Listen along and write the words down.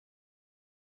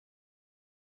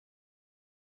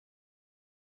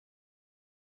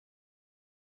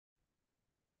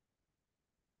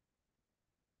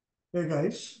Hey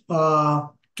guys,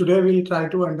 today we'll try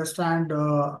to understand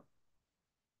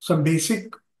some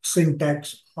basic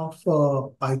syntax of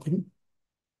Python.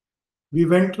 We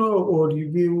went through a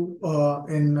overview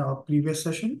in a previous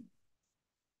session.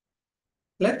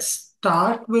 Let's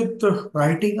start with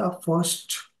writing a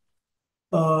first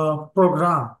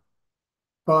program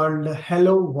called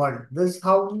Hello World. This is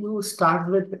how you start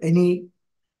with any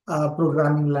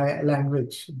programming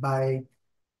language by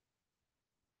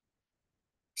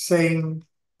saying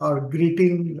or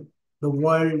greeting the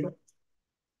world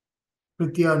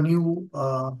with your new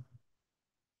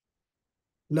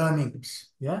learnings.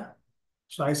 Yeah.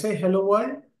 So I say hello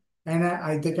world, and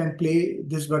I either can play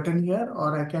this button here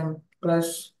or I can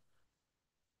press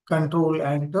Control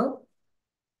Enter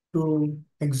to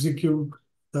execute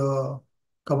the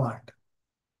command.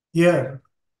 Here,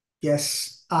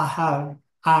 yes, I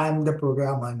am the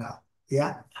programmer now.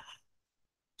 Yeah.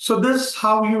 So this is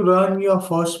how you run your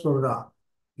first program.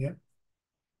 Yeah.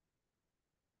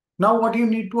 Now what you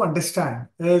need to understand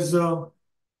is you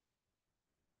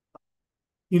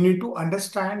need to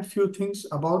understand few things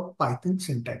about Python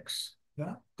syntax.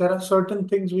 Yeah. There are certain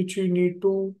things which you need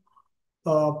to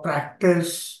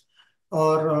practice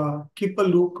or keep a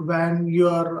look when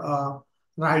you're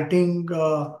writing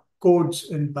codes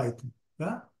in Python.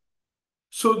 Yeah.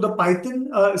 So the Python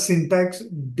syntax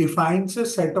defines a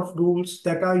set of rules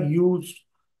that are used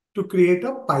to create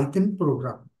a Python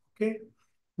program. Okay.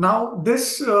 Now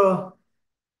this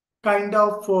kind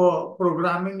of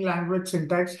programming language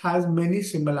syntax has many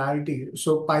similarities.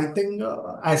 So Python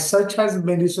as such has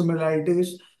many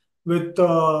similarities with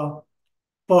Perl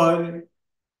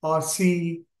or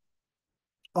C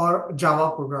or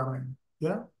Java programming.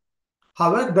 Yeah.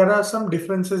 However, there are some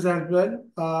differences as well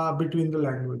between the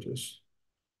languages.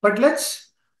 But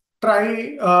let's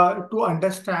try to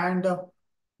understand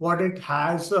what it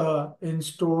has in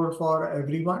store for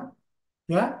everyone.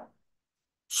 Yeah.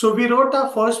 So we wrote our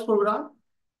first program.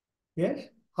 Yes.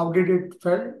 How did it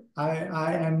felt?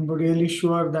 I am really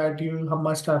sure that you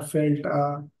must have felt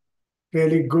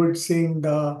really good seeing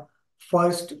the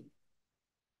first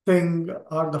thing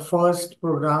or the first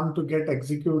program to get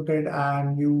executed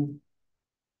and you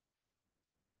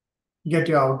get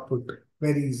your output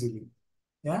very easily.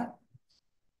 Yeah.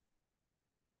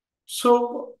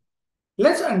 So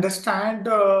let's understand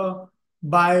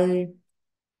by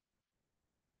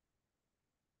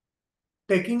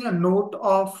taking a note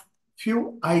of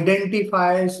few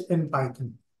identifiers in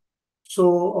Python.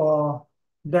 So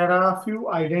there are a few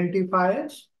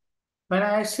identifiers. When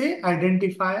I say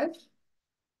identifiers,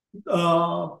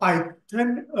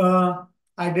 Python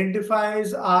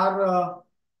identifiers are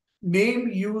name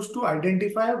used to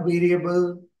identify a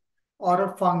variable or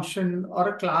a function or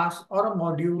a class or a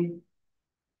module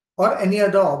or any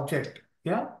other object.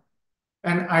 Yeah.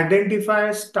 An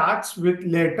identifier starts with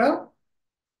letter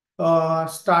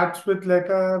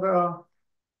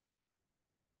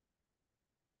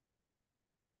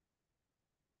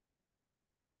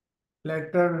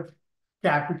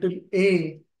capital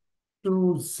A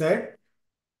to Z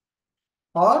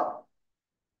or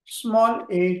small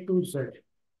a to Z.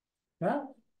 Yeah.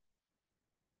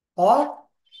 Or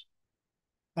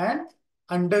an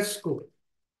underscore.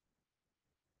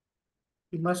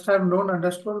 You must have known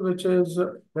underscore, which is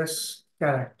this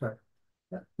character,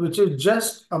 yeah, which is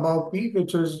just above P,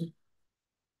 which is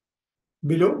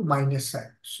below minus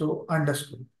sign. So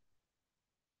underscore.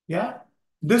 Yeah.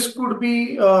 This could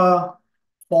be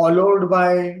followed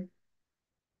by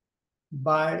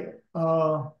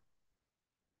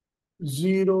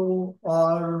zero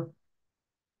or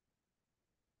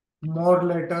more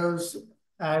letters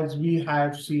as we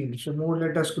have seen. So more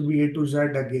letters could be A to Z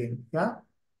again. Yeah.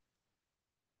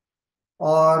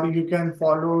 Or you can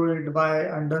follow it by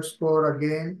underscore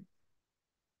again.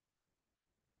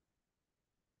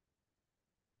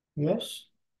 Yes.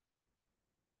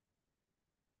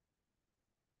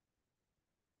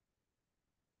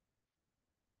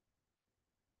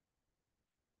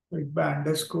 It by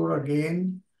underscore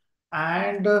again.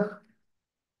 And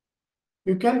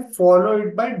you can follow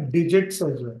it by digits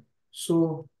as well.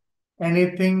 So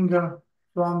anything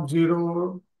from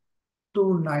 0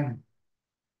 to 9.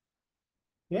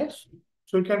 Yes.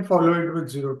 So you can follow it with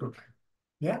 0 to 9.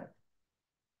 Yeah.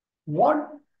 What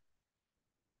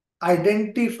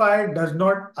identifier does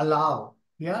not allow?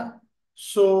 Yeah.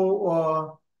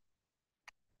 So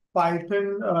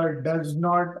Python does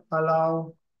not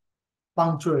allow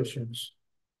punctuations.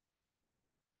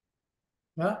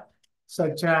 Yeah.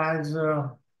 Such as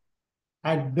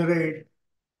at the rate,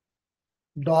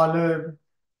 dollar,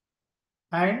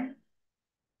 and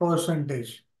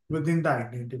percentage within the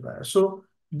identifier. So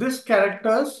these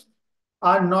characters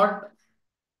are not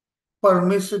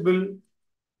permissible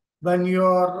when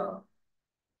you're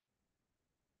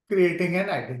creating an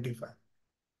identifier.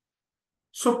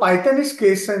 So Python is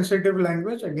case sensitive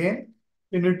language. Again,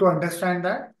 you need to understand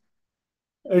that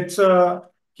it's a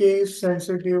case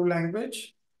sensitive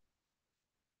language.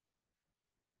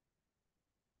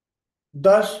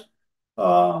 Thus,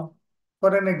 uh,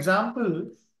 for an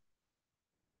example,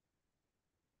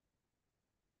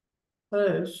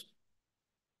 is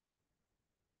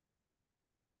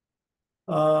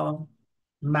uh,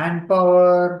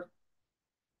 manpower,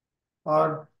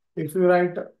 or if you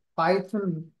write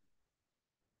Python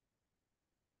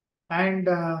and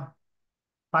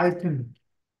Python,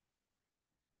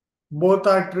 both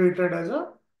are treated as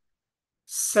a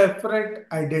separate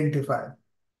identifier.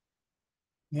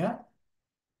 Yeah.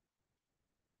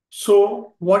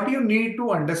 So what you need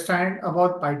to understand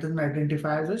about Python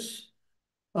identifiers is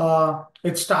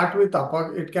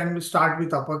it can start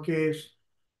with uppercase.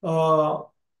 Uh,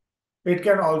 it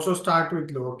can also start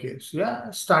with lowercase.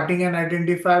 Yeah. Starting an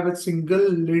identifier with single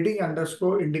leading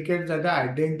underscore indicates that the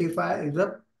identifier is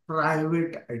a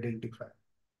private identifier.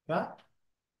 Yeah.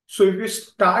 So if you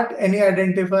start any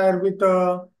identifier with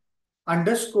a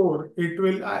underscore, it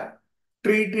will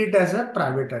treat it as a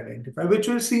private identifier, which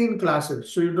we'll see in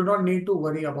classes. So you do not need to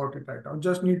worry about it right now.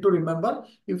 Just need to remember,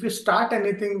 if you start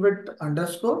anything with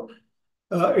underscore,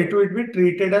 it will be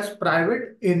treated as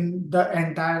private in the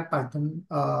entire Python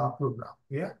program.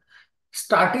 Yeah.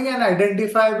 Starting an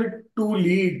identifier with two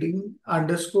leading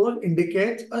underscore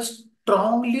indicates a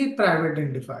strongly private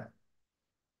identifier.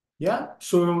 Yeah.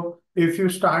 So if you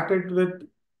start it with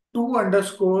two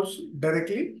underscores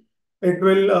directly, it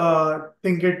will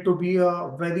think it to be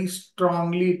a very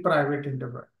strongly private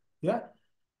interval. Yeah.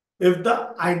 If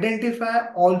the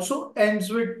identifier also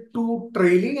ends with two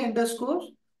trailing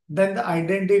underscores, then the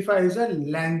identifier is a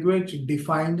language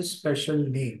defined special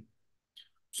name.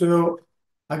 So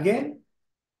again,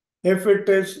 if it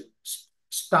is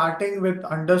starting with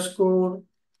underscore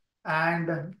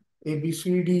and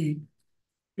ABCD,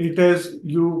 it is,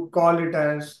 you call it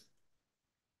as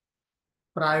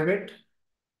private.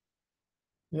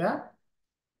 Yeah.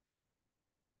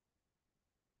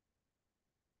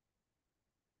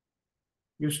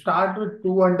 You start with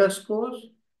two underscores,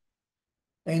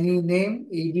 any name,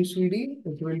 ABCD,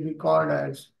 it will be called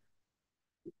as,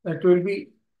 it will be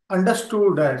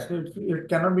understood as, it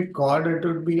cannot be called, it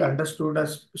will be understood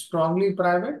as strongly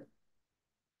private.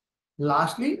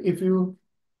 Lastly, if you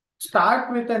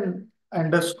start with an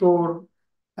underscore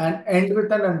and end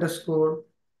with an underscore,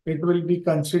 it will be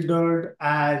considered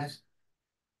as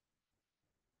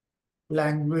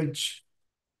language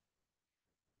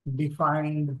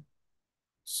defined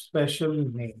special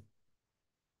name.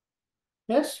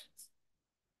 Yes.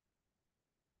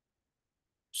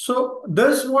 So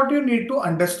this is what you need to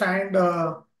understand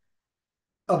about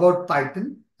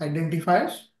Python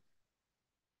identifiers.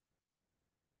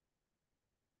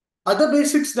 Other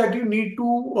basics that you need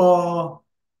to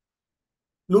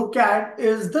look at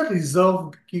is the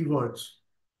reserved keywords.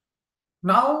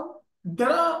 Now, there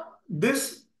are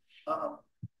this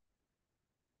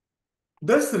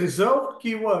reserved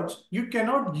keywords, you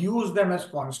cannot use them as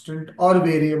constant or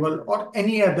variable or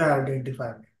any other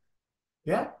identifier.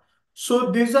 Yeah.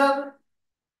 So these are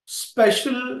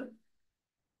special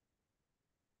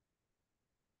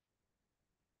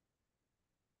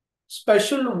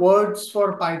special words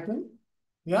for Python.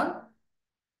 Yeah.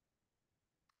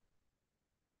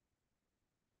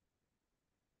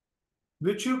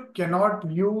 Which you cannot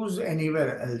use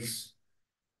anywhere else.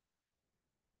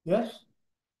 Yes.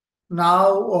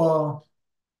 Now,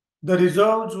 the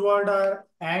reserved word are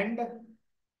and,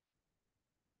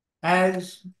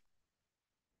 as,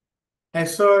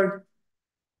 assert,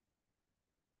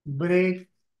 break,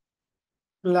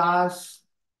 class,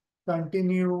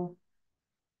 continue,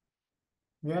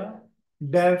 yeah,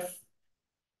 def,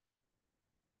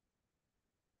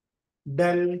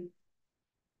 del,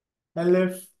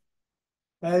 elif,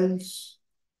 else,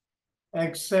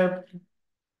 except,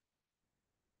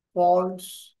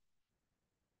 false.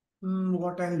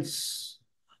 What else?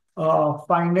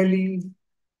 Finally,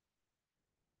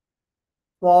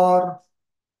 for,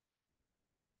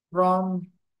 from,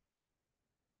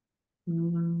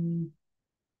 mm,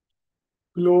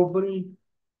 global,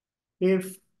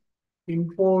 if,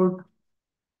 import,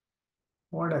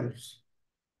 what else?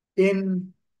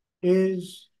 In,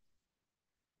 is,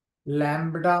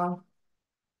 lambda,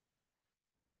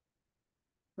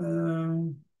 uh,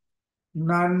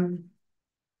 none,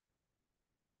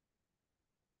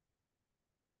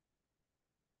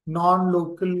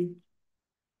 non-local,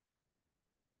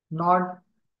 not,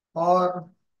 or,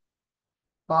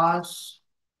 pass,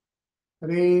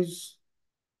 raise,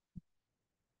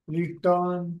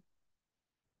 return,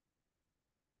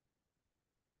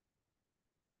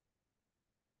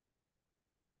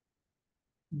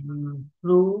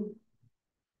 through,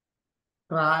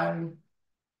 try,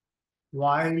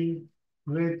 while,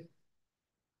 with,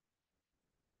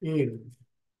 aid.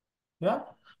 Yeah.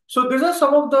 So these are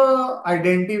some of the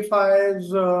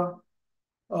identifiers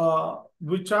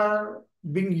which are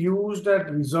being used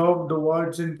as reserved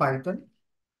words in Python.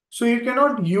 So you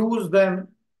cannot use them.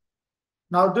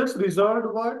 Now, this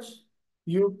reserved words,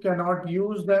 you cannot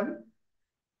use them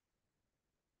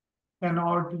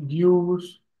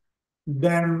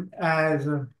as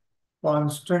a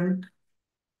constant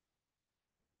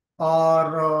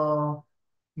or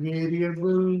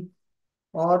variable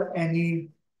or any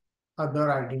other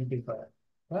identifier.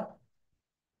 Yeah.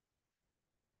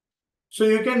 So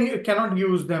you cannot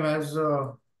use them as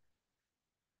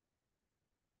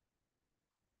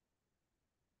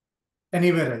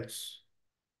anywhere else.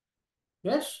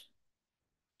 Yes.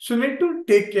 So you need to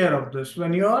take care of this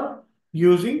when you are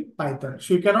using Python.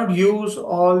 So you cannot use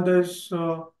all this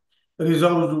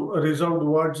reserved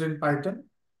words in Python.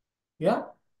 Yeah.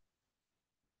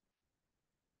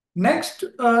 Next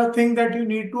thing that you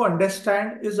need to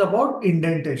understand is about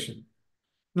indentation.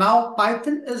 Now,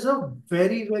 Python is a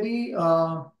very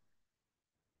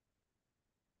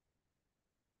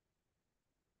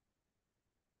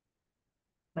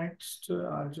next.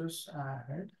 I'll just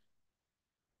add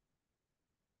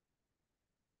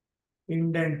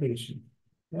indentation.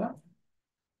 Yeah.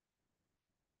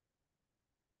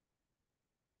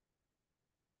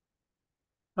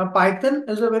 Now, Python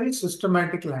is a very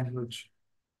systematic language.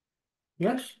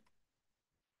 Yes.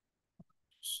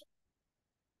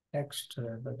 Next.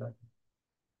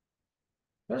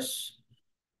 Yes.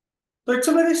 So it's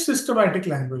a very systematic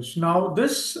language. Now,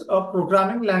 this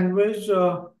programming language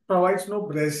provides no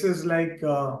braces like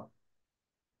to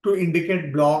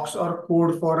indicate blocks or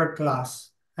code for a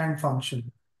class and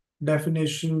function,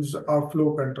 definitions or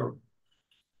flow control.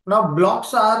 Now,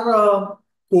 blocks are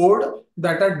code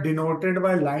that are denoted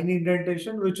by line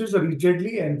indentation, which is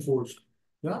rigidly enforced.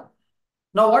 Yeah.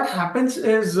 Now, what happens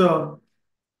is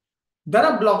there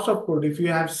are blocks of code. If you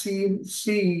have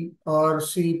C or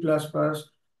C++,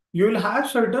 you will have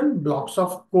certain blocks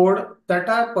of code that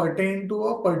are pertain to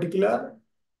a particular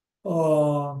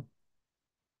uh,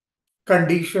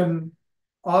 condition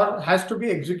or has to be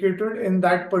executed in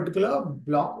that particular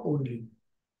block only.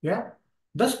 Yeah.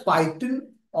 Thus, in Python,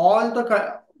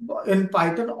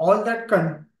 all that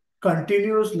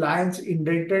continuous lines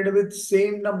indented with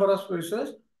same number of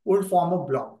spaces would form a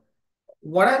block.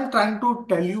 What I'm trying to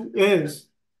tell you is,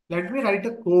 let me write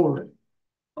a code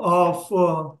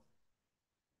of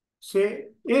say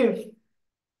if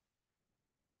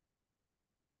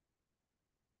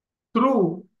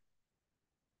true,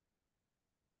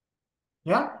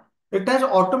 yeah, it has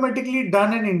automatically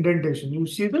done an indentation. You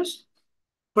see this?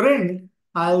 Print,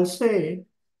 I'll say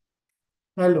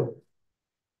hello.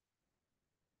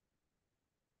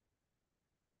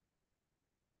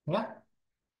 Yeah.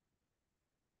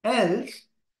 Else,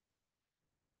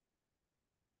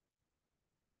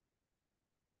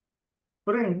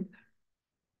 print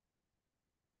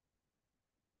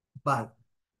by.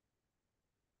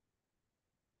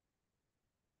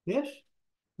 Yes.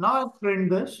 Now I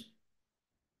print this.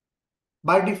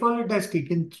 By default, it has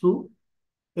taken true.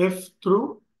 If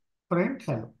true, print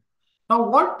hello. Now,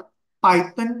 what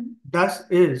Python does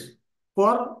is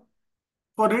for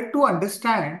it to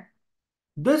understand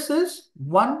this is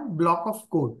one block of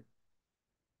code.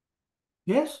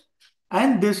 Yes.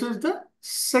 And this is the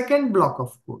second block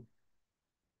of code.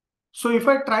 So if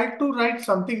I try to write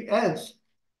something else,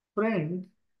 print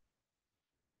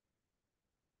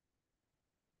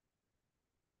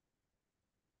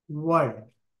word.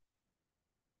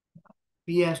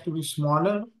 P has to be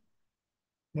smaller.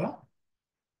 Yeah.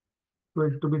 For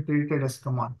it to be treated as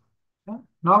command. Yeah?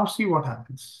 Now see what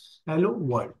happens. Hello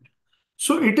world.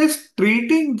 So it is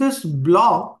treating this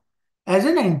block as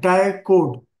an entire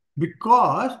code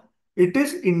because it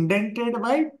is indented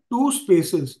by two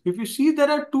spaces. If you see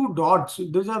there are two dots,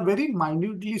 these are very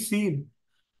minutely seen.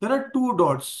 There are two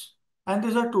dots and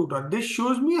these are two dots. This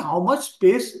shows me how much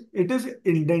space it is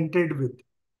indented with.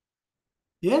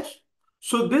 Yes.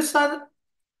 So these are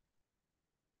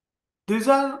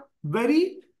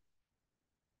very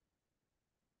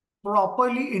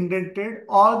properly indented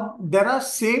or there are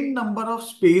same number of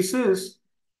spaces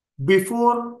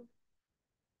before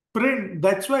print.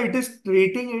 That's why it is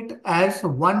treating it as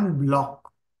one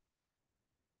block.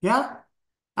 Yeah.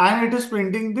 And it is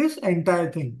printing this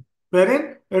entire thing.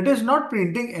 Wherein it is not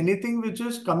printing anything which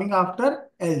is coming after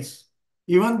else,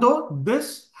 even though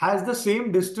this has the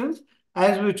same distance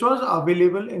as which was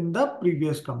available in the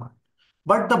previous command.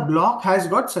 But the block has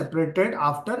got separated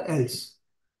after else.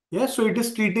 Yes, so it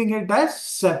is treating it as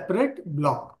separate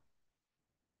block.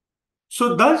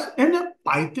 So thus in a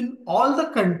Python, all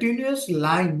the continuous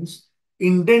lines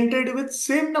indented with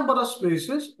same number of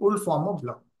spaces will form a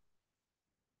block.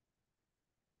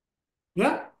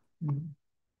 Yeah.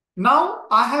 Now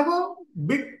I have a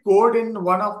big code in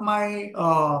one of my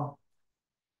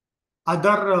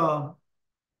other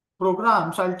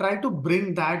programs. I'll try to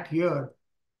bring that here.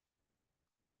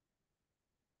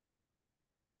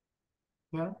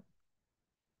 Yeah.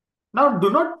 Now do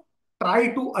not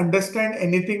try to understand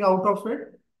anything out of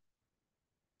it.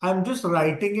 I'm just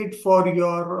writing it for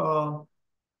your,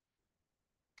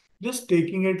 just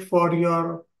taking it for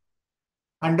your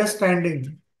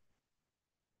understanding.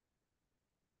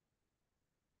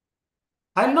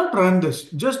 I'll not run this.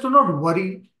 Just do not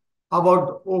worry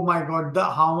about, oh my God, the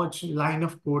how much line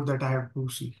of code that I have to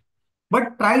see.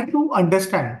 But try to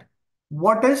understand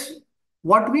what is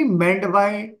what we meant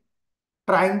by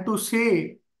trying to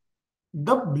say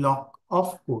the block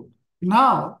of code.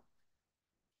 Now,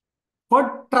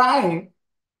 for try,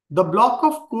 the block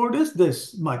of code is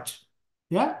this much.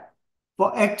 Yeah.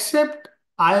 For accept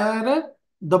IRF,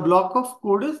 the block of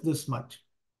code is this much.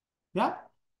 Yeah.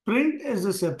 Print is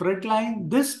a separate line.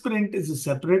 This print is a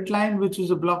separate line, which is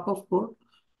a block of code.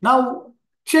 Now,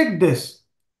 check this.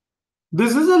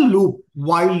 This is a loop,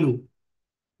 while loop.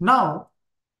 Now,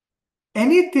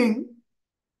 anything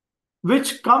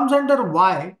which comes under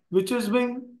Y, which is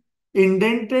being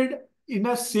indented in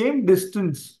a same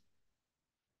distance,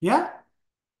 yeah,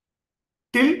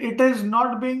 till it is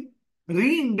not being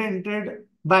re-indented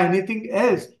by anything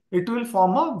else, it will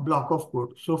form a block of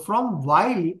code. So from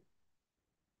while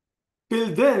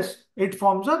till this, it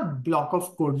forms a block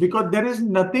of code because there is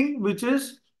nothing which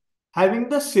is having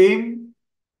the same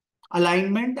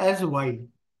alignment as while.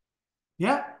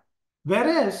 Yeah.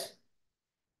 Whereas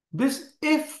this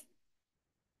if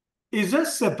is a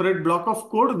separate block of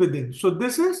code within. So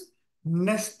this is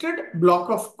nested block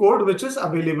of code which is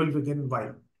available within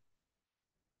while.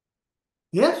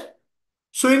 Yes.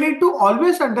 So you need to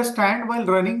always understand while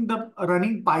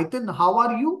running Python, how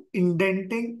are you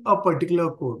indenting a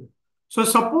particular code? So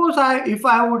suppose if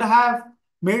I would have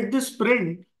made this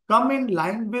print come in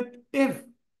line with if,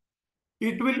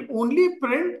 it will only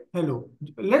print hello.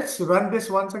 Let's run this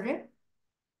once again.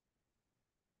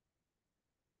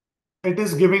 It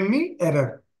is giving me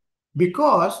error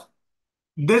because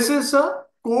this is a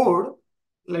code.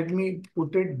 Let me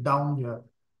put it down here.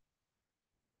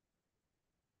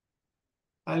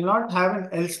 I'll not have an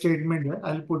else statement here.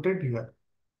 I'll put it here.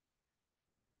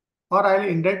 Or I'll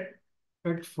indent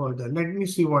it further. Let me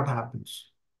see what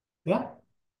happens. Yeah.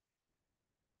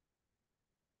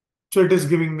 So it is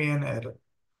giving me an error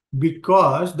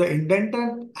because the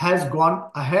indented has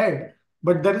gone ahead,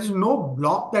 but there is no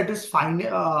block that is fine.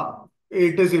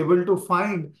 It is able to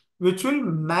find which will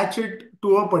match it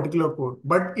to a particular code.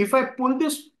 But if I pull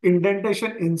this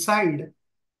indentation inside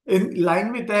in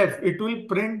line with F, it will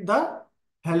print the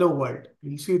hello world.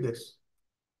 You'll see this.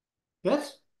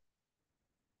 Yes.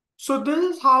 So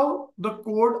this is how the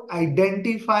code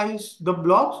identifies the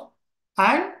blocks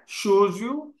and shows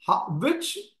you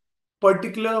which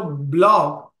particular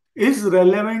block is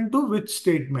relevant to which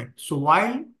statement. So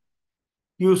while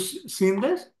you've seen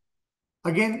this,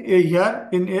 again here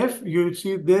in if, you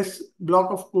see this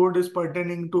block of code is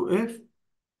pertaining to if,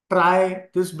 try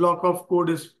this block of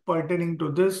code is pertaining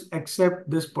to this,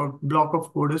 except this block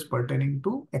of code is pertaining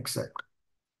to except.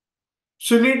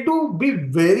 So you need to be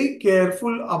very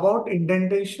careful about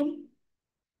indentation.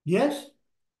 Yes,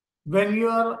 when you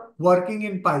are working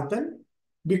in Python,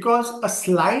 because a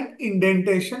slight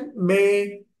indentation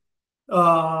may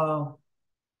uh,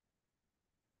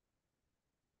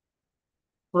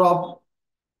 prob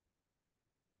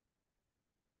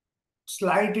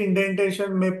slight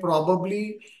indentation may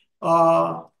probably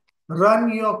uh,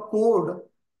 run your code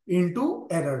into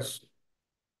errors,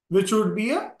 which would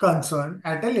be a concern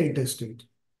at a later stage.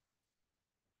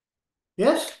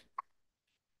 Yes.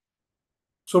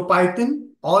 So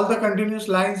Python, all the continuous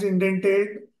lines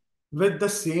indented with the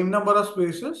same number of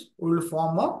spaces will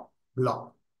form a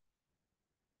block.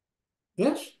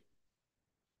 Yes.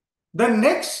 The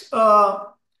next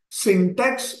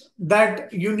syntax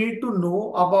that you need to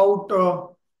know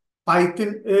about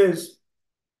Python is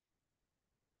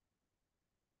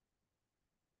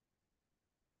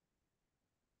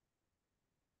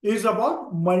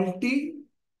about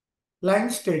multi-line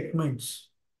statements.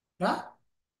 Yeah.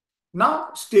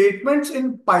 Now, statements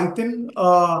in Python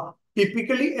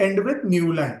typically end with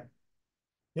new line.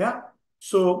 Yeah.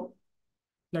 So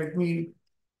let me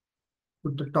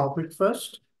put the topic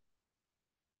first.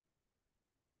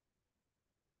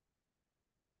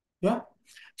 Yeah.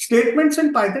 Statements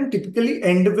in Python typically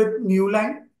end with new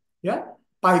line. Yeah.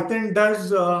 Python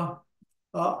does,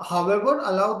 however,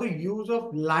 allow the use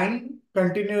of line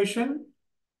continuation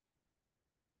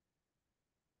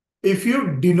if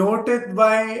you denote it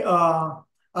by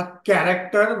a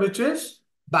character which is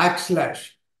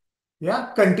backslash.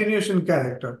 Yeah. Continuation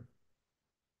character.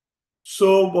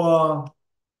 So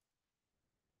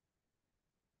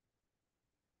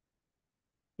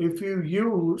if you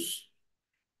use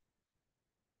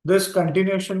this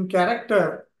continuation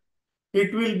character,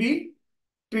 it will be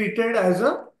treated as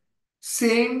a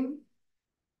same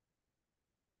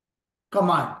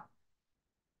command.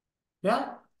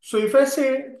 Yeah. So if I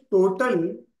say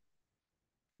total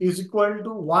is equal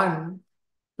to 1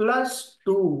 plus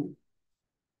 2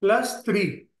 plus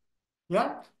 3.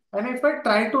 Yeah. And if I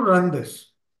try to run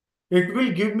this, it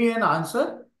will give me an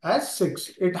answer as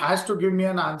 6. It has to give me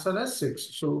an answer as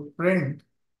 6. So print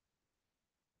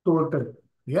total.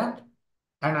 Yeah.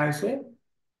 And I say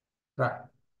right.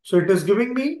 So it is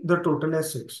giving me the total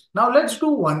as 6. Now let's do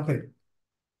one thing.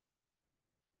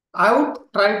 I would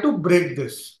try to break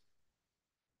this.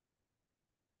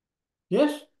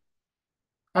 Yes.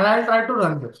 And I'll try to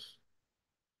run this.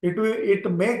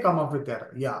 It may come up with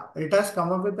error. Yeah, it has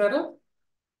come up with error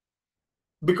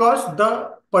because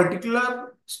the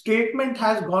particular statement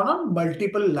has gone on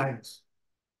multiple lines.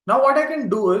 Now what I can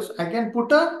do is I can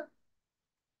put a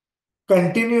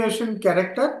continuation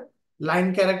character,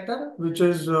 line character, which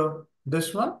is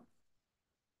this one.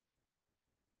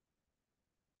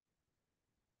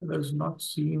 It is not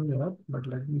seen here, but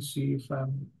let me see if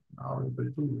I'm now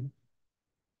able to.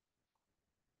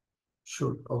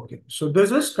 Should. Okay. So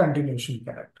this is continuation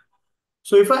character.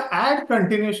 So if I add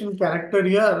continuation character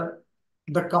here,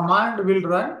 the command will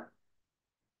run.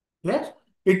 Yes,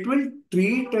 it will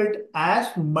treat it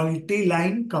as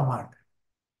multi-line command.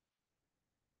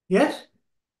 Yes.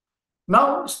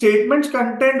 Now, statements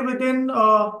contained within,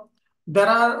 there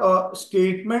are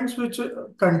statements which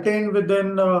contain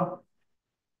within,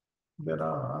 there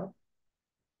are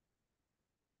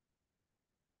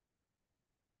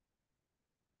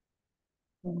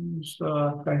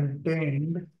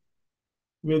contained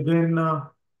within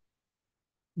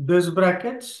this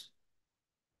brackets,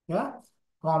 yeah,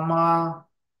 comma,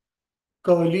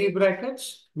 curly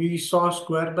brackets. We saw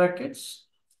square brackets,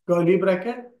 curly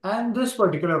bracket, and this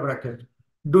particular bracket.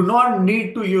 Do not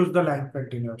need to use the line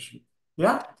continuation.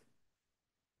 Yeah.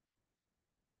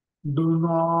 Do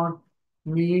not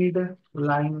need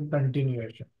line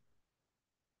continuation.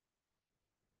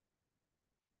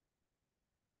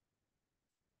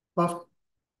 Perfect.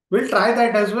 We'll try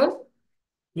that as well.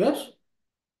 Yes.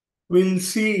 We'll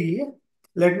see.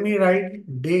 Let me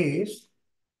write days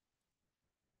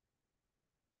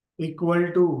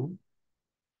equal to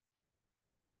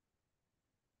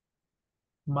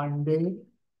Monday,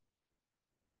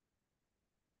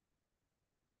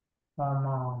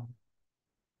 comma,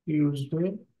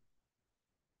 Tuesday,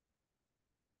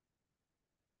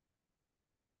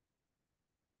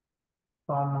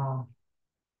 comma,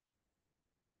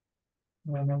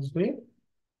 Wednesday,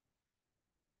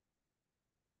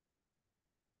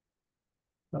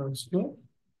 Thursday,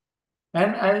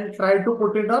 and I'll try to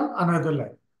put it on another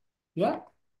line. Yeah.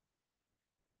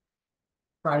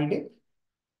 Friday,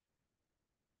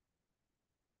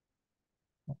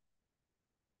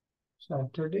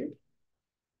 Saturday,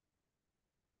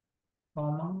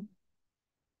 comma,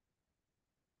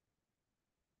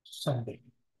 Sunday.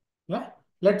 Yeah.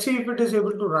 Let's see if it is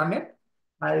able to run it.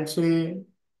 I'll say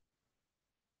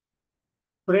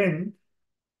print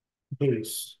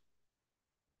days.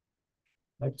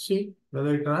 Let's see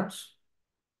whether it runs.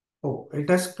 Oh, it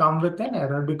has come with an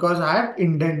error because I have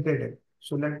indented it.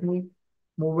 So let me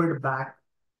move it back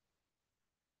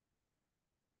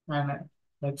and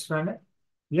let's run it.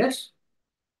 Yes.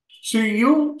 So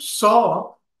you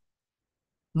saw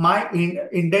my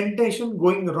indentation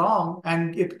going wrong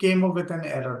and it came up with an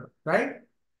error, right?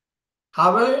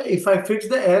 However, if I fix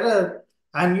the error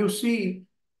and you see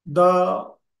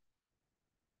the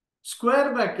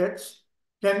square brackets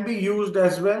can be used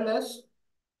as well as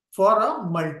for a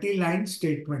multi-line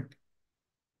statement.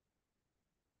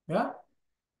 Yeah.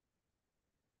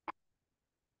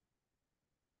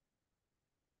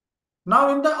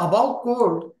 Now in the above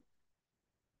code,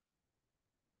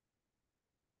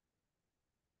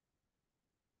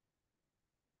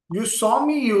 you saw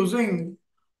me using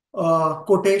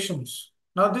quotations.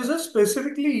 Now, this is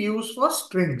specifically used for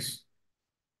strings.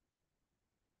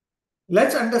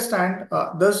 Let's understand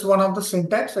this one of the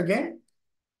syntax again.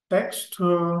 Text,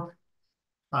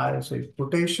 I'll say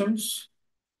quotations.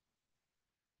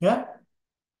 Yeah.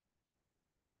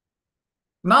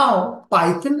 Now,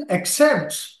 Python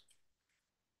accepts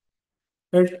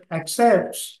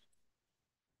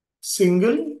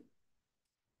single,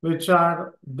 which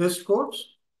are this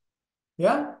quotes,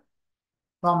 yeah,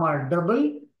 comma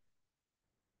double,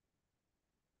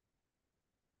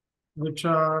 which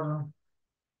are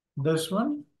this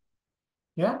one,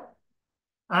 yeah,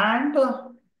 and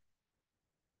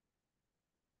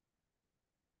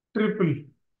triple,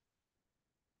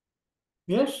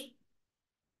 yes.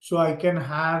 So I can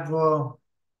have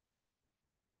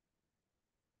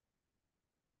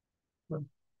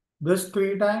this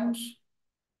three times,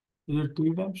 is it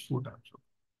three times, two times,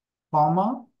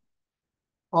 comma,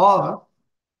 or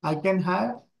I can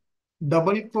have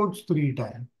double quotes three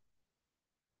times,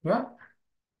 yeah.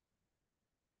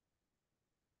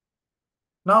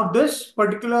 Now this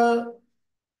particular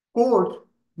code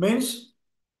means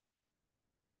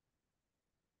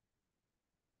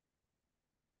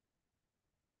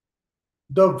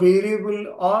the variable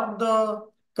or the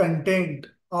content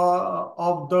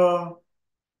of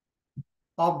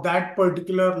that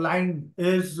particular line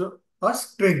is a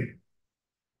string.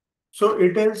 So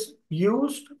it is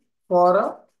used for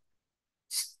a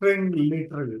string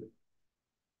literally.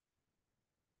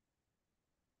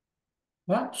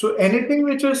 Yeah. So anything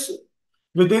which is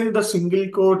within the single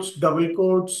quotes, double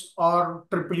quotes, or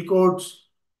triple quotes,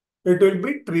 it will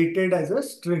be treated as a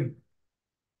string.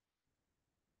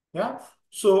 Yeah.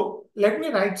 So let me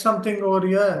write something over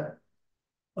here.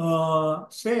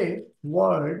 Say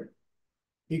word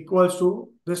equals to,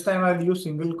 this time I'll use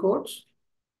single quotes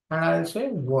and I'll say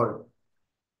word.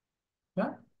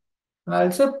 Yeah. And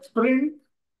I'll say print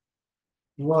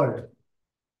word.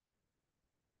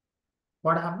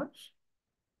 What happens?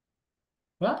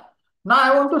 Yeah. Now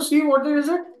I want to see what is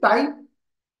a type.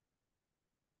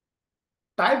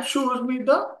 Type shows me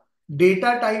the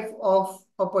data type of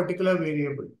a particular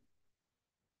variable.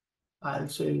 I'll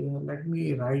say, let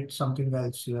me write something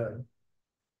else here.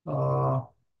 Uh,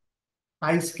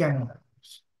 I scanner.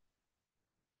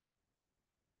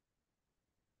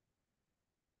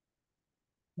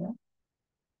 Yeah.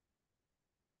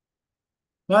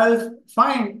 Now I'll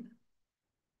find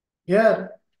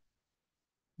here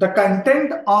the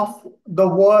content of the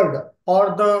word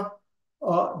or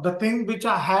the thing which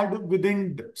I had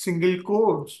within single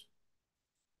quotes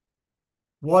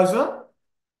was a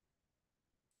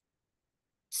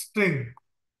string.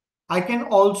 I can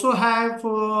also have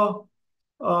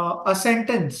a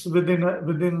sentence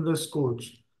within this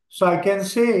quotes. So I can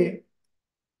say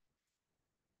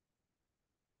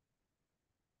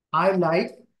I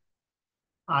like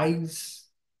eyes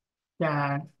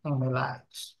can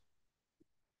analyze.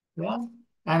 Yeah.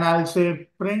 And I'll say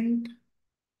print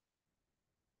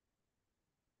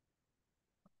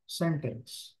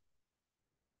sentence.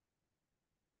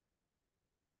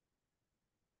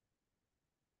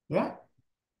 Yeah.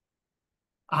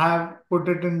 I have put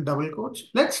it in double quotes.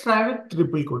 Let's try with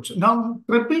triple quotes. Now,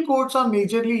 triple quotes are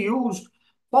majorly used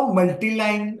for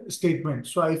multi-line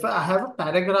statements. So if I have a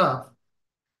paragraph,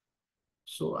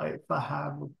 if I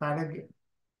have a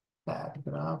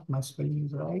paragraph, my spelling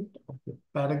is right. Okay.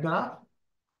 Paragraph,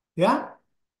 yeah,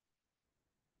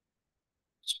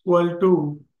 it's equal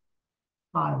to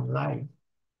I like,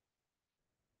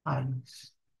 I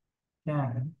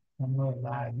can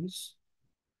analyze,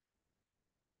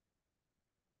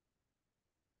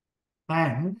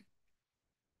 and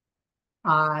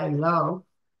I love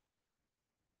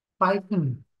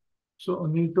Python. So I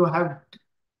need to have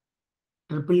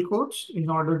triple quotes in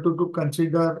order to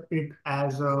consider it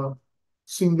as a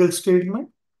single statement.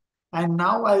 And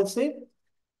now I'll say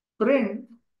print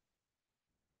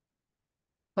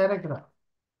paragraph.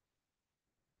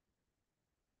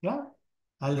 Yeah,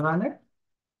 I'll run it.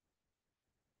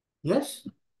 Yes.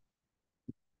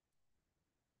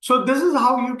 So this is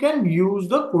how you can use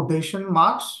the quotation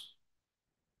marks,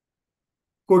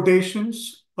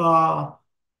 quotations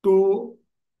to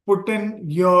put in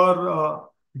your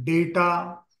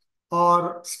data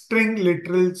or string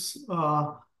literals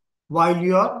while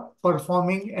you are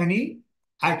performing any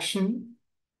action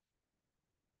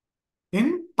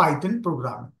in Python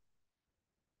programming.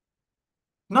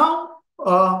 Now,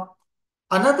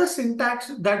 another syntax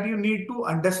that you need to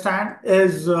understand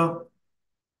is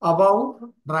about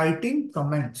writing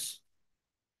comments.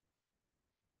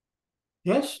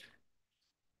 Yes.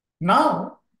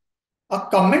 Now, a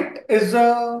comment is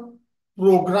a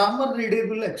programmer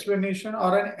readable explanation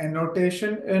or an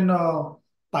annotation in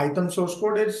Python source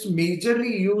code is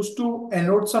majorly used to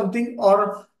annote something,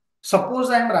 or suppose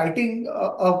I'm writing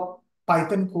a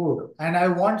Python code and I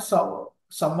want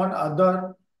someone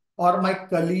other or my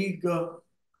colleague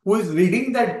who is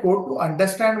reading that code to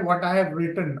understand what I have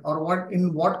written, or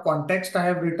what context I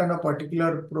have written a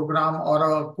particular program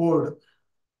or a code.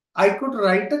 I could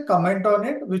write a comment on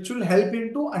it which will help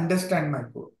him to understand my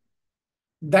code.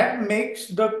 That makes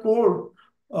the code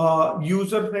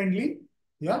user friendly.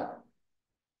 Yeah.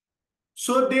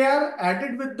 So they are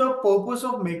added with the purpose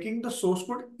of making the source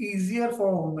code easier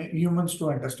for humans to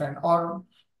understand, or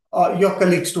your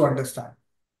colleagues to understand.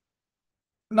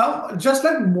 Now, just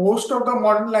like most of the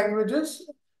modern languages,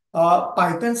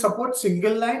 Python supports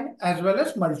single line as well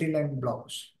as multi-line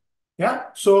blocks. Yeah.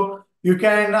 So you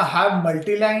can have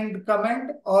multi-line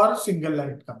comment or single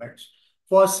line comments.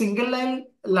 For single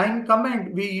line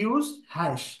comment, we use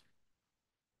hash.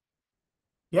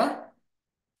 Yeah.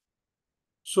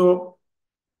 So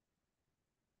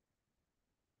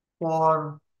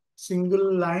for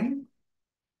single line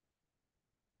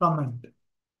comment,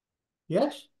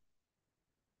 yes,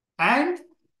 and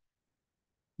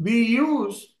we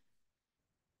use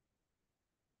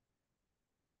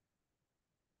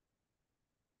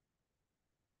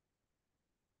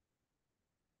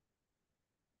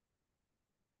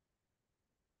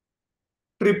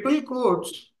triple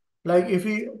quotes. Like if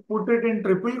we put it in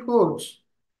triple quotes,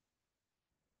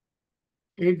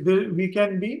 we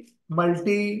can be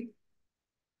multi-line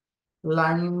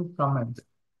comment.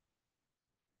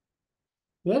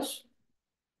 Yes.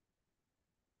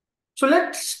 So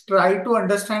let's try to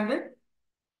understand it.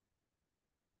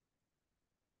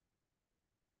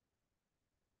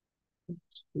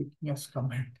 Taking as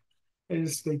comment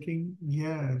is taking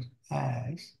here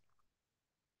as,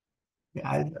 yeah,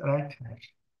 I'll write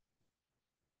hash.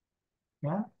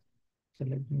 Yeah. So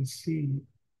let me see.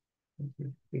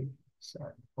 Okay.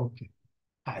 Okay.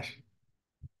 Hash.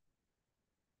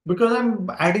 Because I'm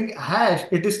adding hash,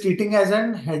 it is treating as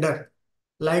an header,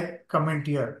 like comment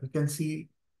here. You can see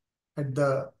at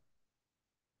the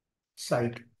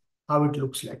site how it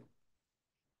looks like.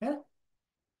 Yeah.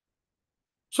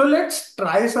 So let's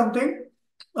try something.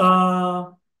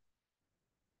 Uh,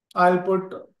 I'll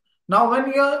put now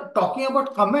when you're talking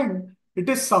about comment, it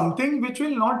is something which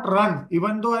will not run,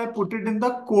 even though I put it in the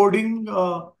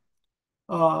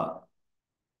uh,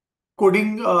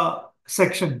 coding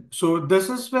section. So this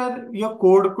is where your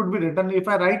code could be written. If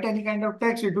I write any kind of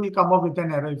text, it will come up with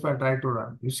an error if I try to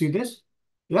run. You see this?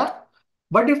 Yeah.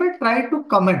 But if I try to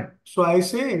comment, so I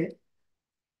say,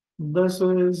 this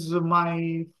is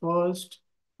my first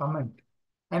comment.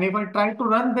 And if I try to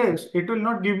run this, it will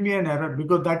not give me an error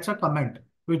because that's a comment,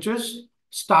 which is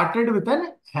started with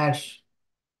an hash.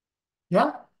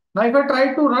 Yeah. Now, if I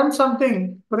try to run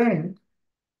something, print,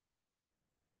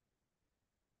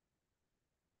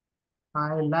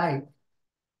 I like,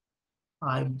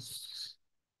 I,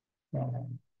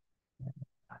 can.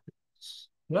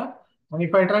 Yeah. And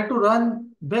if I try to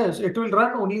run this, it will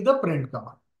run only the print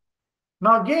command.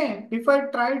 Now again, if I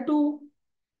try to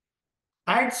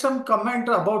add some comment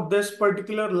about this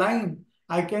particular line,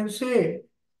 I can say,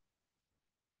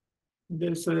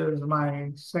 this is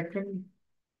my second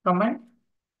comment.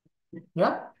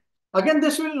 Yeah. Again,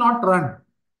 this will not run.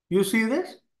 You see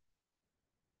this?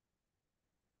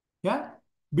 Yeah.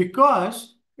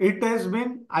 Because it has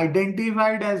been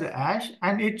identified as hash,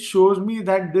 and it shows me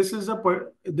that this is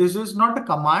not a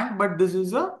command, but this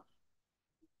is a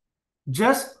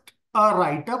just a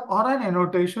write-up or an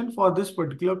annotation for this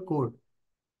particular code,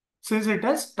 since it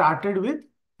has started with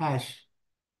hash.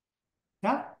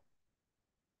 Yeah.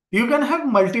 You can have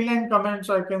multi-line comments.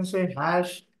 I can say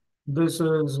hash. This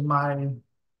is my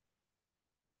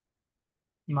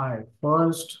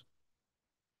first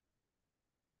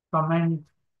comment.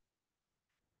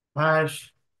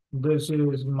 Hash. This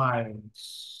is my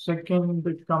second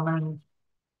comment.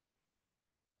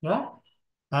 Yeah.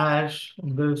 Hash.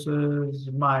 This is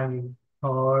my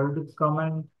third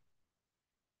comment.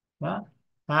 Yeah.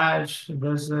 Hash.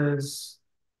 This is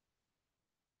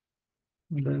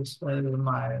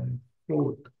my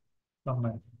fourth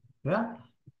comment. Yeah.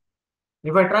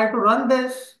 If I try to run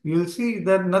this, you'll see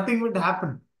that nothing would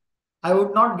happen. I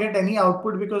would not get any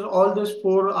output because all these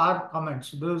four are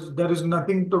comments. There is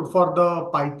nothing for the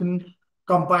Python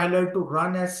compiler to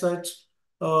run as such,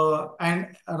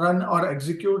 and run or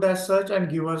execute as such and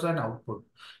give us an output.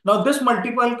 Now, this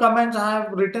multiple comments I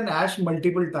have written hash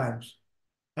multiple times.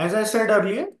 As I said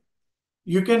earlier,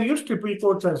 you can use triple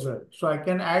quotes as well. So I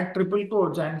can add triple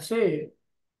quotes and say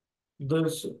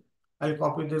this, I'll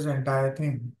copy this entire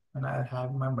thing. and I'll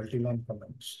have my multi-line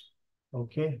comments.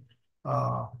 Okay.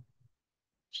 Uh,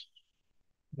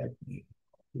 Let me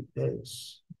copy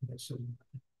this.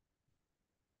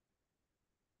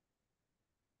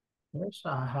 Yes,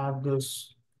 I have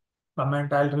this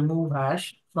comment. I'll remove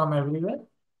hash from everywhere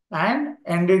and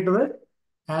end it with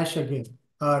hash again,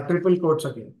 triple quotes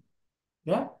again.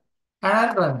 Yeah. And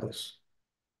I'll run this.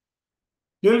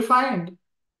 You'll find,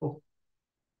 oh,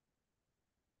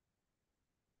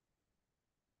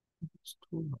 it's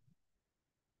too much.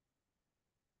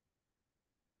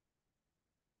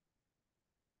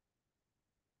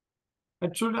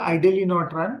 It should ideally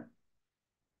not run.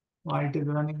 Why it is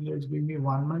running? Let's give me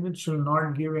 1 minute. Should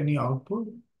not give any output.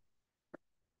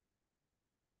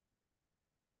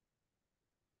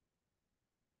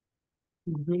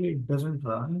 Usually it doesn't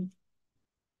run.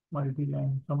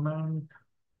 Multi-line comment.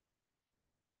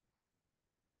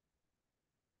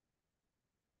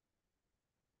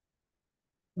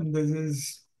 And this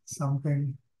is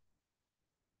something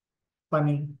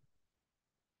funny.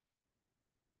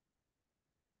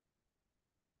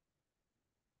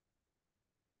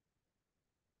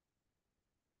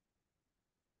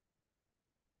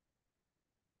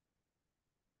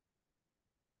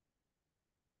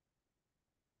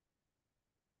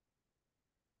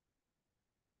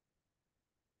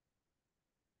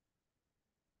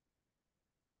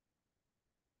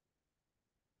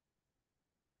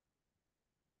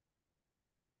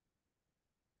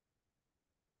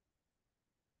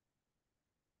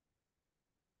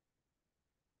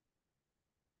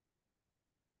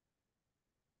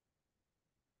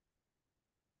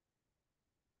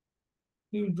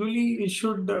 Usually it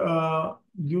should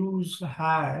use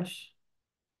hash.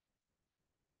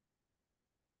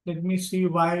 Let me see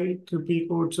why triple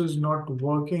quotes is not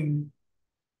working.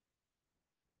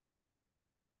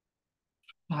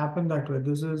 Happen that way.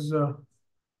 This is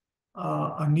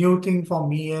a new thing for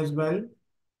me as well.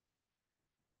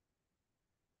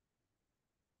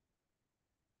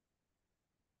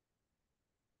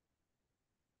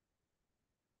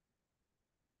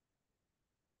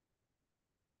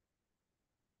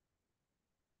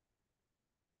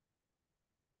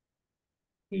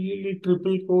 Usually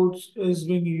triple quotes is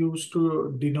being used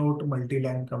to denote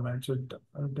multi-line comments. It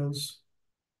does,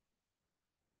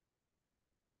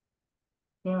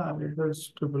 yeah, it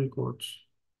does triple quotes.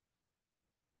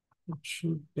 It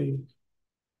should take,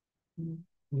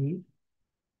 wait,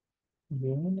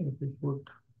 then if we put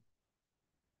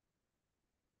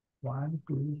 1,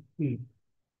 2, 3,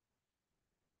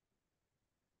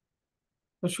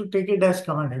 it should take it as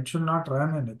command. It should not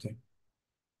run anything.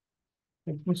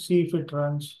 Let me see if it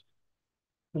runs.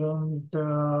 And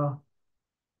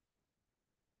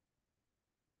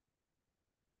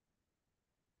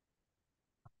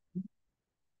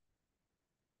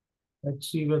let's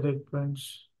see whether it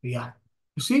prints. Yeah.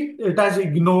 You see, it has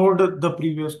ignored the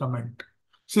previous comment.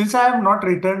 Since I have not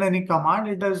returned any command,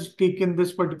 it has taken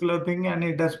this particular thing and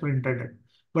it has printed it.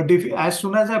 But if as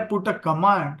soon as I put a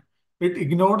command, it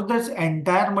ignored this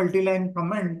entire multi-line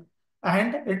comment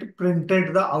and it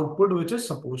printed the output which is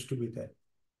supposed to be there.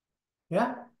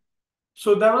 Yeah.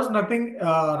 So there was nothing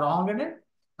wrong in it.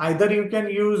 Either you can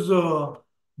use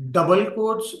double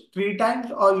quotes 3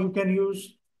 times or you can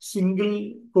use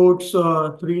single quotes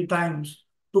 3 times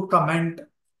to comment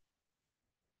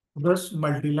this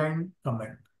multi-line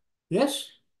comment.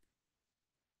 Yes.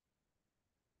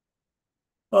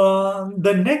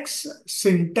 The next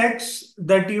syntax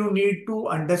that you need to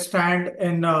understand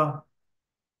in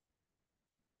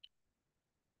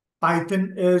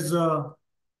Python is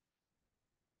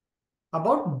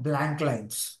about blank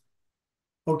lines.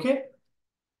 Okay.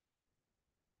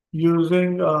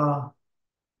 Using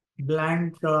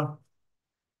blank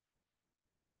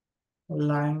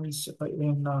lines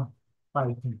in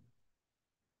Python.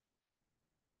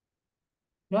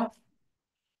 Yeah.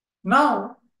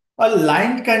 Now, a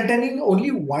line containing only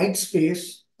white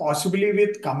space, possibly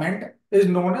with comment, is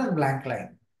known as blank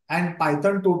line. And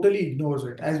Python totally ignores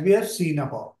it, as we have seen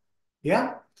above.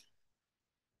 Yeah.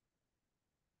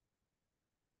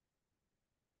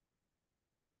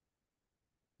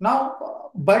 Now,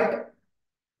 but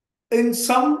in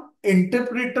some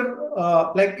interpreter,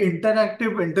 like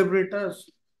interactive interpreters,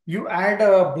 you add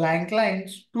blank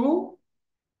lines to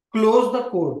close the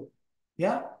code.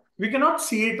 Yeah. We cannot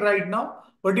see it right now,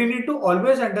 but you need to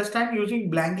always understand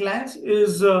using blank lines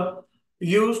is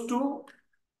used to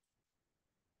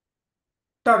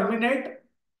terminate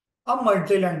a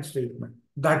multi-line statement.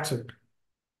 That's it.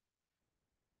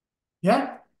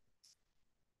 Yeah.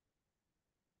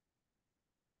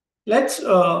 Let's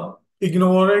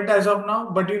ignore it as of now,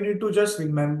 but you need to just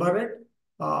remember it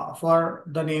for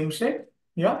the namesake.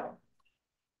 Yeah.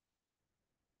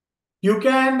 You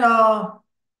can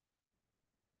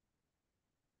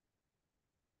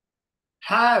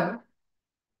have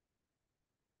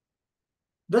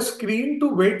the screen to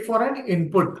wait for an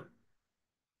input.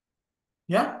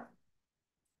 Yeah.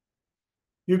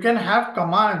 You can have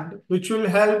command which will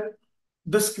help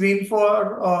the screen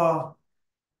for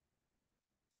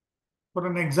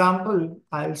an example,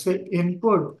 I'll say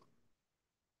input.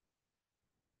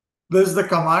 This is the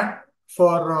command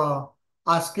for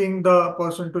asking the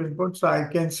person to input. So I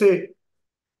can say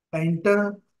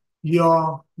enter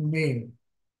your name.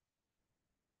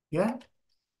 Yeah.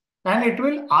 And it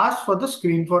will ask for the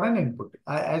screen for an input.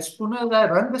 As soon as I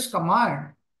run this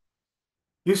command,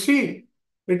 you see,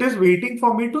 it is waiting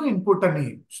for me to input a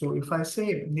name. So if I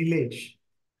say Nilesh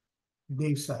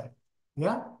Desai,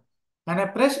 yeah, and I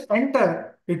press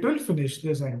enter, it will finish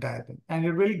this entire thing and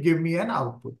it will give me an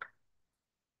output.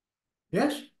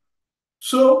 Yes.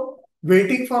 So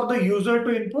waiting for the user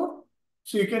to input.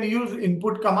 So you can use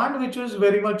input command, which is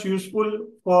very much useful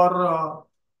for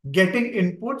getting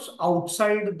inputs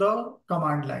outside the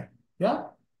command line. Yeah.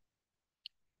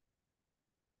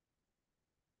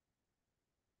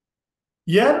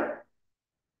 Here,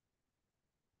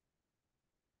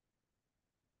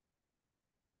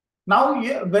 now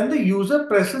when the user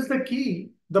presses the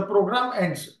key, the program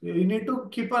ends. You need to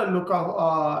keep a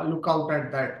lookout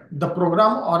at that. The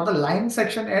program or the line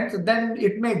section ends, then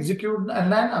it may execute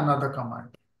and then another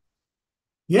command.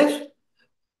 Yes.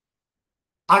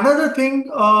 Another thing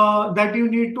that you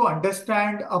need to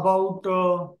understand about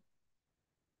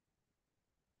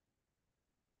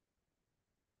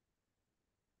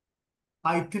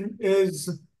Python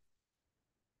is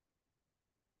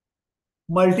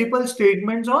multiple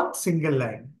statements on single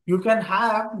line. You can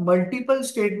have multiple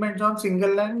statements on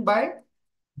single line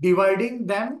dividing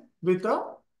them with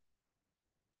a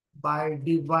by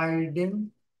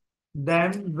dividing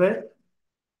them with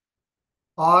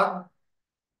or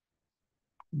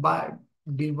by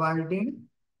dividing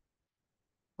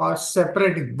or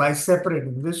separating by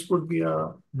separating. This could be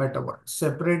a better word.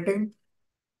 Separating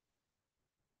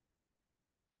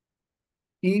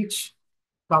each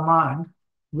command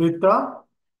with a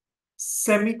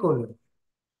semicolon.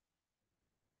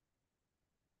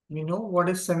 You know what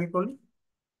is semicolon?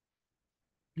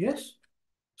 Yes.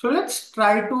 So let's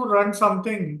try to run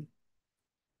something.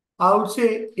 I would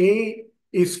say A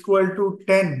is equal to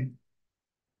 10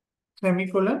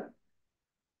 semicolon,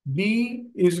 B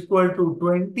is equal to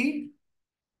 20,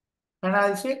 and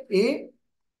I'll say A,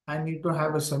 I need to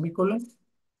have a semicolon,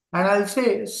 and I'll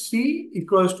say C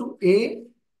equals to A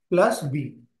plus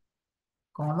B,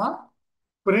 comma,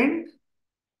 print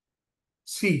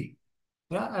C.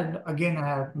 Yeah, and again I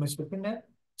have mistaken it,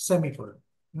 semicolon.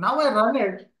 Now I run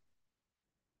it,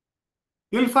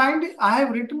 you'll find I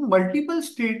have written multiple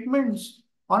statements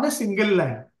on a single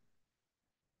line.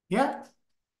 Yeah,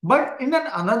 but in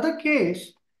another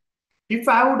case, if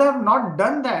I would have not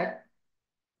done that,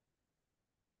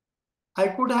 I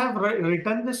could have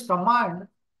written this command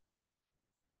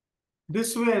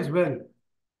this way as well.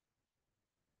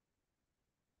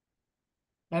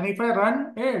 And if I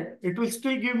run it, it will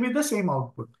still give me the same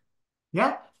output.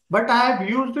 Yeah. But I have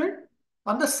used it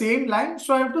on the same line.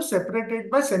 So I have to separate it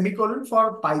by semicolon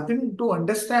for Python to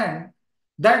understand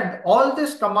that all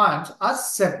these commands are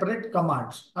separate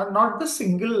commands, are not the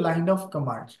single line of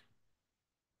commands.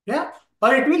 Yeah.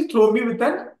 Or it will throw me with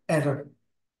an error.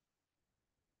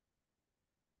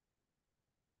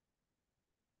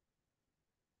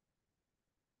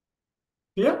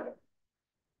 Yeah.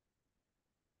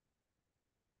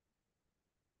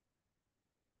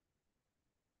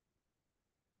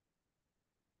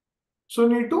 So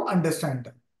need to understand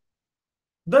that.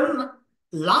 The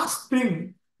last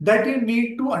thing that you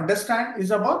need to understand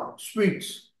is about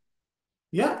suites.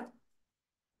 Yeah.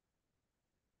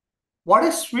 What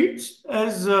is suites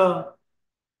is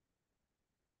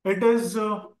it is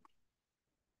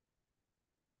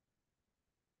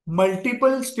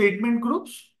multiple statement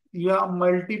groups. Yeah,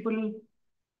 multiple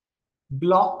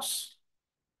blocks,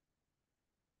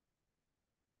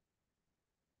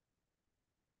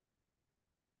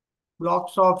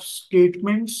 blocks of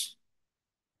statements.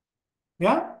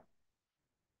 Yeah,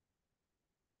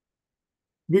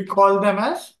 we call them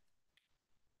as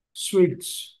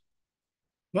suites.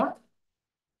 Yeah.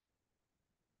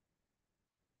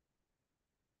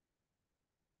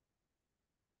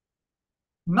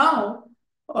 Now,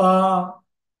 uh,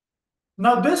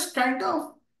 now this kind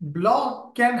of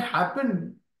block can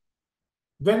happen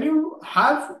when you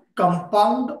have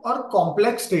compound or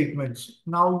complex statements.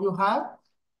 Now you have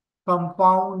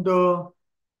compound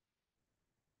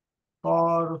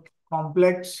or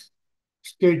complex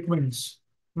statements.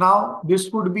 Now, this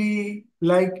could be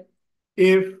like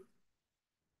if,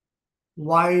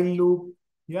 while loop,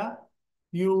 yeah,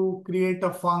 you create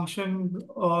a function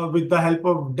with the help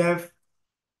of def,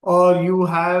 or you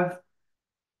have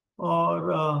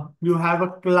a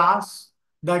class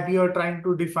that you are trying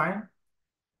to define.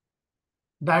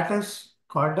 That is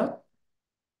called a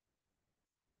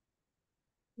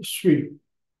suite.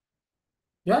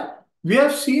 Yeah, we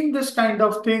have seen this kind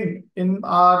of thing in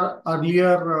our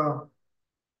earlier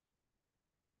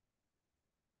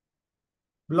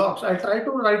blocks. I try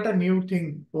to write a new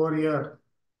thing over here.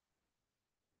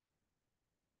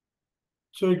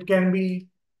 So it can be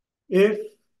if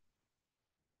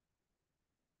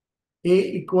A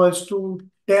equals to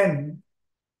 10,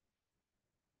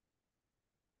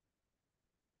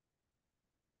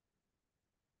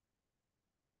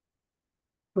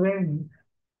 print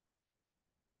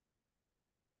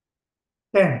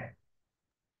 10.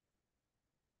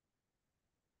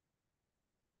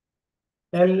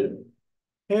 L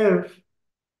if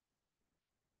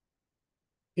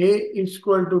A is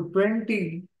equal to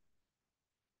 20,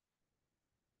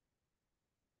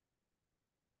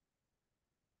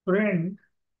 print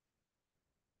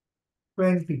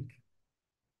 20.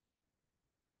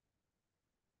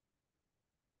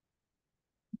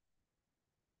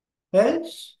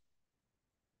 Else,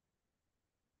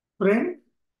 print,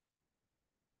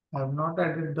 I have not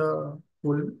added the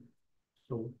full,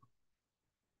 so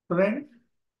print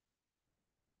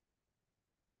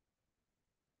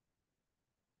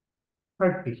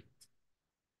 30.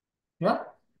 Yeah.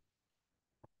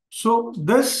 So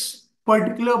this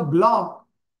particular block,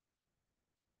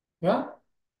 yeah,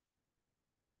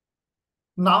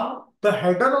 now the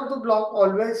header of the block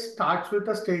always starts with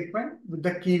a statement with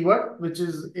the keyword, which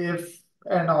is if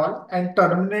and all, and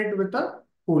terminate with a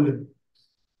colon.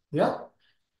 Yeah.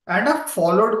 And are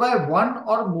followed by one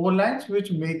or more lines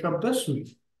which make up the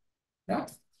suite. Yeah.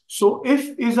 So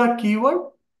if is a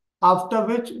keyword after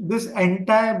which this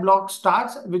entire block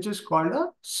starts, which is called a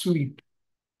suite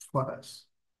for us.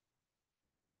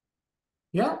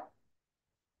 Yeah.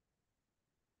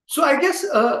 So I guess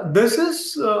this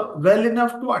is well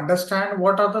enough to understand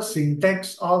what are the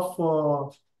syntax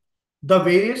of the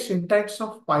various syntax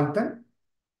of Python,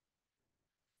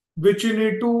 which you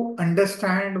need to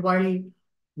understand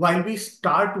while we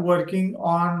start working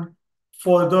on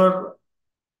further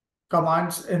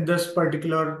commands in this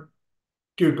particular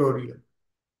tutorial.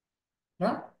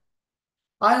 Yeah.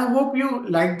 I hope you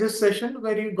liked this session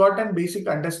where you got a basic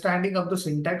understanding of the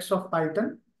syntax of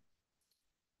Python,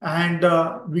 and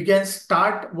we can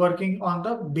start working on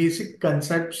the basic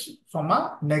concepts from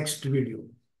our next video.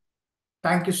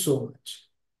 Thank you so much.